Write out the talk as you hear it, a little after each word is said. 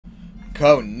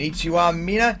Konnichiwa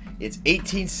Mina, it's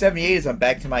 1878 as I'm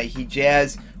back to my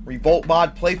Hedjaz Revolt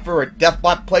Mod playthrough, or Death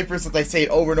Bot playthrough, since I say it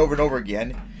over and over and over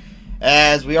again.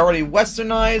 As we already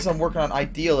westernized, I'm working on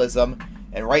idealism,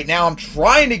 and right now I'm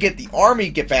trying to get the army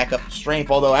get back up to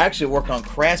strength, although I actually working on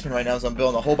craftsmen right now as I'm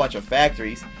building a whole bunch of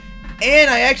factories. And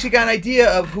I actually got an idea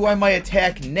of who I might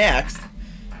attack next,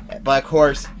 but of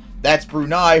course, that's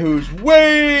Brunei, who's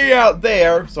way out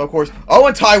there, so of course, oh,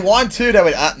 and Taiwan too, that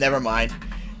would, never mind.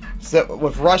 So,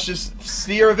 with Russia's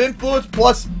sphere of influence,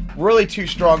 plus really too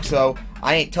strong, so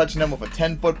I ain't touching them with a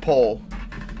 10-foot pole.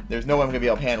 There's no way I'm going to be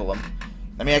able to handle them.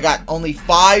 I mean, I got only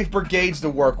 5 brigades to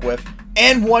work with,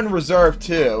 and 1 reserve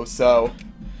too, so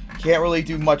can't really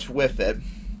do much with it.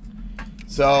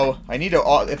 So, I need to,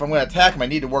 if I'm going to attack them, I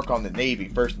need to work on the Navy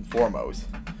first and foremost.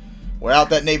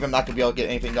 Without that Navy, I'm not going to be able to get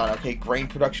anything done. Okay, grain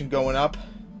production going up.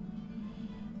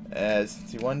 As,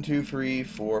 let's see, 1, 2, 3,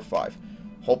 4, 5.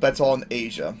 Hope that's all in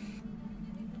Asia.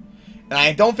 And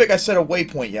I don't think I set a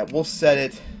waypoint yet. We'll set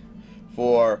it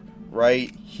for right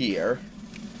here.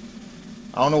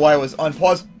 I don't know why it was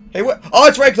unpaused. Hey, what? Oh,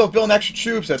 that's right, because I was building extra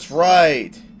troops. That's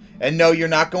right. And no, you're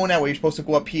not going that way. You're supposed to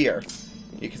go up here.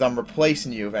 Because I'm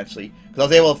replacing you eventually. Because I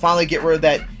was able to finally get rid of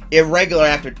that irregular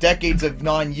after decades of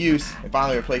non-use. And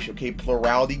finally replace you. Okay,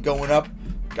 plurality going up.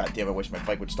 God damn, I wish my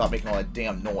bike would stop making all that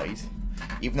damn noise.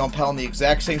 Even though I'm pedaling the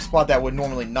exact same spot that would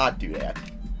normally not do that.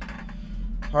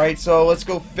 Alright, so let's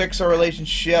go fix our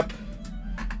relationship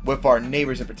with our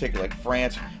neighbors in particular, like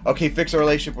France. Okay, fix our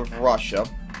relationship with Russia.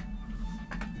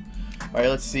 Alright,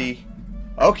 let's see.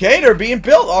 Okay, they're being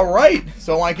built, alright.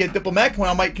 So when I get a diplomatic point,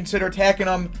 I might consider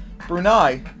attacking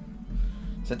Brunei.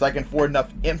 Since I can afford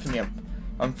enough infamy.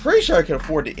 I'm pretty sure I can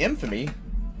afford the infamy.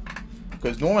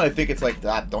 Because normally I think it's like,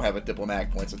 I don't have a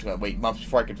diplomatic point, so it's going to wait months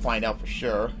before I can find out for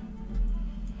sure.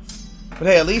 But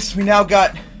hey, at least we now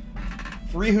got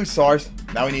 3 hussars.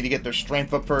 Now we need to get their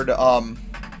strength up for the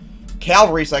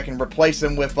cavalry so I can replace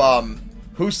them with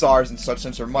hussars and such,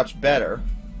 since they're much better.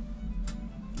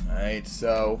 Alright,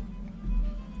 so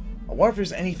I wonder if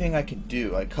there's anything I can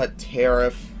do. Like cut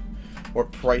tariff or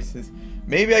prices.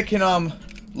 Maybe I can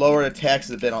lower the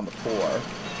taxes a bit on the poor,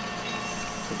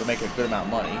 so to make a good amount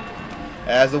of money.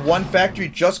 As the one factory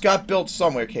just got built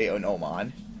somewhere, okay, in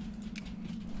Oman.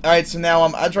 Alright, so now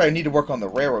that's right, I need to work on the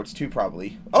railroads too,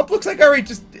 probably. Oh, looks like I already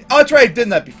just... Oh, that's right, I did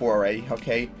that before already,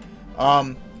 okay.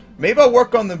 Maybe I'll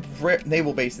work on the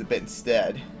naval base a bit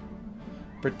instead.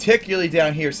 Particularly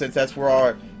down here, since that's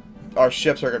where our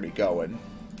ships are going to be going.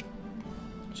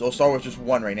 So we'll start with just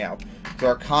 1 right now. So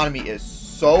our economy is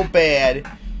so bad,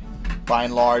 by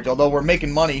and large. Although we're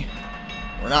making money,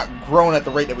 we're not growing at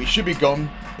the rate that we should be going.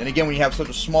 Then again, when you have such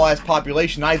a small-ass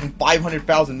population, not even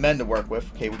 500,000 men to work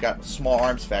with. Okay, we got a small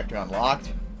arms factory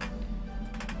unlocked.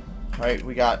 Alright,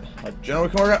 we got a general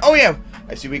we can work on. Oh, yeah!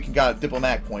 I see we can got a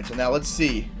diplomatic point. So now let's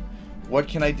see. What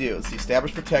can I do? Let's see,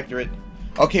 establish protectorate.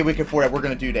 Okay, we can afford that. We're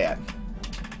going to do that.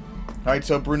 Alright,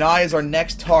 so Brunei is our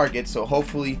next target, so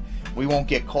hopefully we won't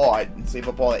get caught and save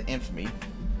up all that infamy.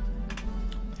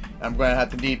 I'm going to have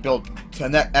to build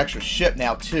an extra ship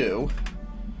now, too.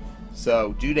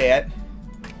 So, do that.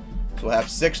 So we'll have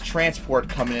 6 transport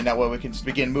coming in, that way we can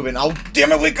begin moving. Oh,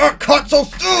 damn it, we got caught so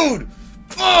soon!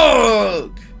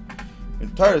 Fuck!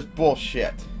 I'm tired of this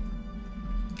bullshit.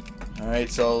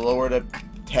 Alright, so lower the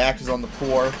taxes on the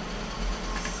poor.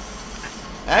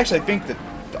 Actually, I think that,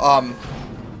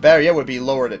 better yet would be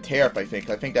lower the tariff, I think.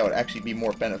 I think that would actually be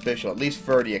more beneficial, at least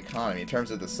for the economy, in terms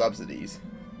of the subsidies.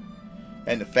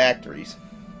 And the factories.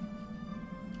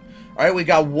 Alright, we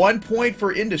got 1 point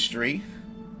for industry.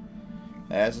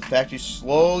 As the factories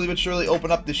slowly but surely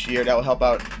open up this year, that will help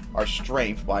out our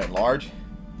strength by and large.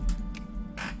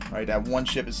 Alright, that 1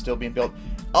 ship is still being built.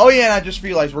 Oh yeah, and I just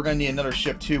realized we're going to need another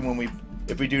ship too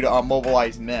if we do to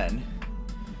mobilize men.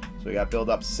 So we got to build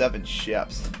up 7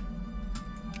 ships.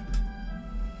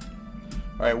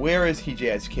 Alright, where is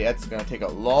Hedjaz? Okay, that's going to take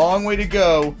a long way to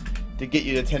go to get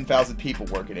you to 10,000 people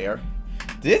working there.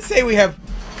 Did it say we have...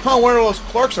 Huh, where those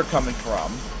clerks are coming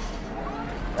from?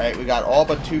 Right, we got all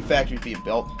but 2 factories being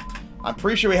built. I'm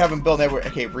pretty sure we haven't built everywhere.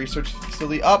 Okay, research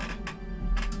facility up.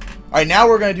 Alright, now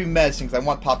we're going to do medicine, because I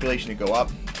want population to go up.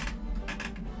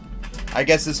 I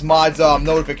guess this mod's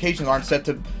notifications aren't set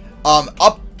to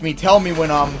tell me when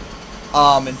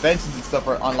inventions and stuff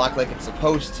are unlocked like it's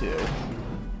supposed to.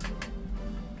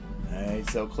 Alright,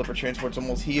 so Clipper Transport's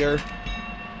almost here.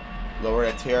 Lower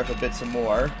that tariff a bit some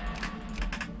more.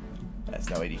 That's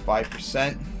now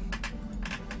 85%.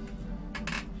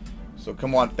 So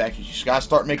come on, factories, you just gotta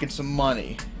start making some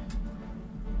money.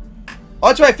 Oh,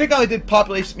 that's right, I think I only did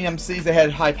population, cities that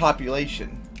had high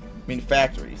population. I mean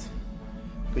factories.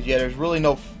 Because yeah, there's really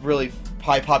no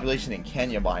high population in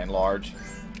Kenya by and large.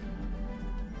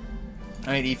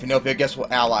 Alright, Ethiopia, I guess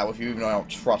we'll ally with you even though I don't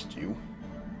trust you.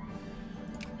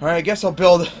 Alright, I guess I'll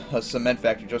build a cement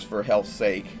factory just for health's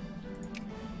sake.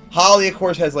 Holly, of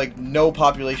course, has, like, no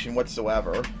population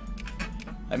whatsoever.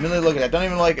 I mean, look at that. Don't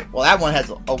even like it. Well, that one has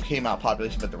an okay amount of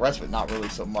population, but the rest of it, not really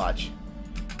so much.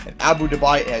 And Abu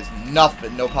Dhabi has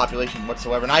nothing, no population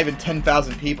whatsoever. Not even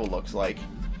 10,000 people, looks like.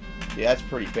 Yeah, that's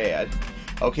pretty bad.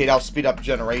 Okay, that'll speed up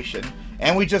generation.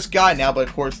 And we just got it now, but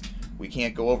of course, we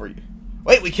can't go over.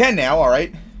 Wait, we can now,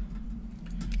 alright.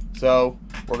 So,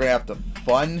 we're going to have to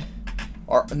fund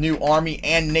our new army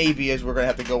and navy as we're going to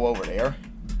have to go over there.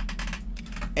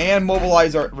 And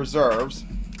mobilize our reserves.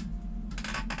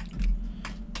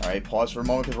 Alright, pause for a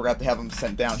moment because we're going to have them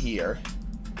sent down here.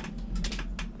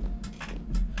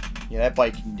 Yeah, that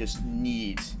bike just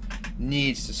needs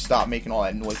to stop making all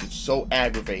that noise. It's so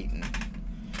aggravating.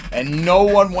 And no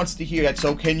one wants to hear that,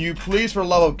 so can you please, for the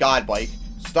love of God, bike,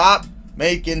 stop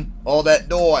making all that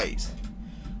noise.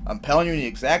 I'm telling you in the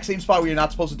exact same spot where you're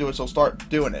not supposed to do it, so start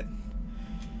doing it.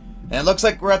 And it looks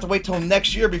like we're going to have to wait till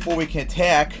next year before we can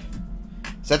attack.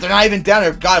 So they're not even down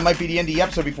there. God, it might be the end of the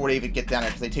episode before they even get down there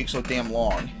because they take so damn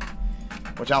long.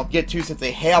 Which I'll get to since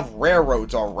they have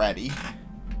railroads already.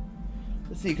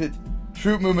 Let's see, because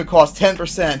troop movement costs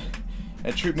 10%.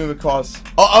 And troop movement costs...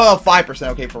 Oh, 5%,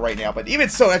 okay, for right now. But even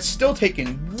so, that's still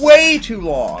taking way too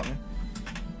long.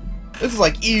 This is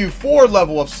like EU4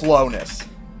 level of slowness.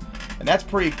 And that's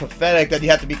pretty pathetic that you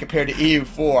have to be compared to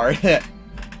EU4.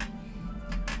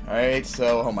 Alright,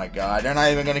 so, oh my god. They're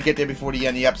not even going to get there before the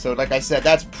end of the episode. Like I said,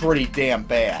 that's pretty damn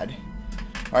bad.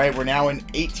 Alright, we're now in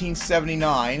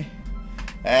 1879.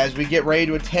 As we get ready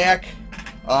to attack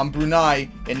Brunei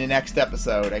in the next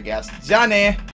episode, I guess. Johnny!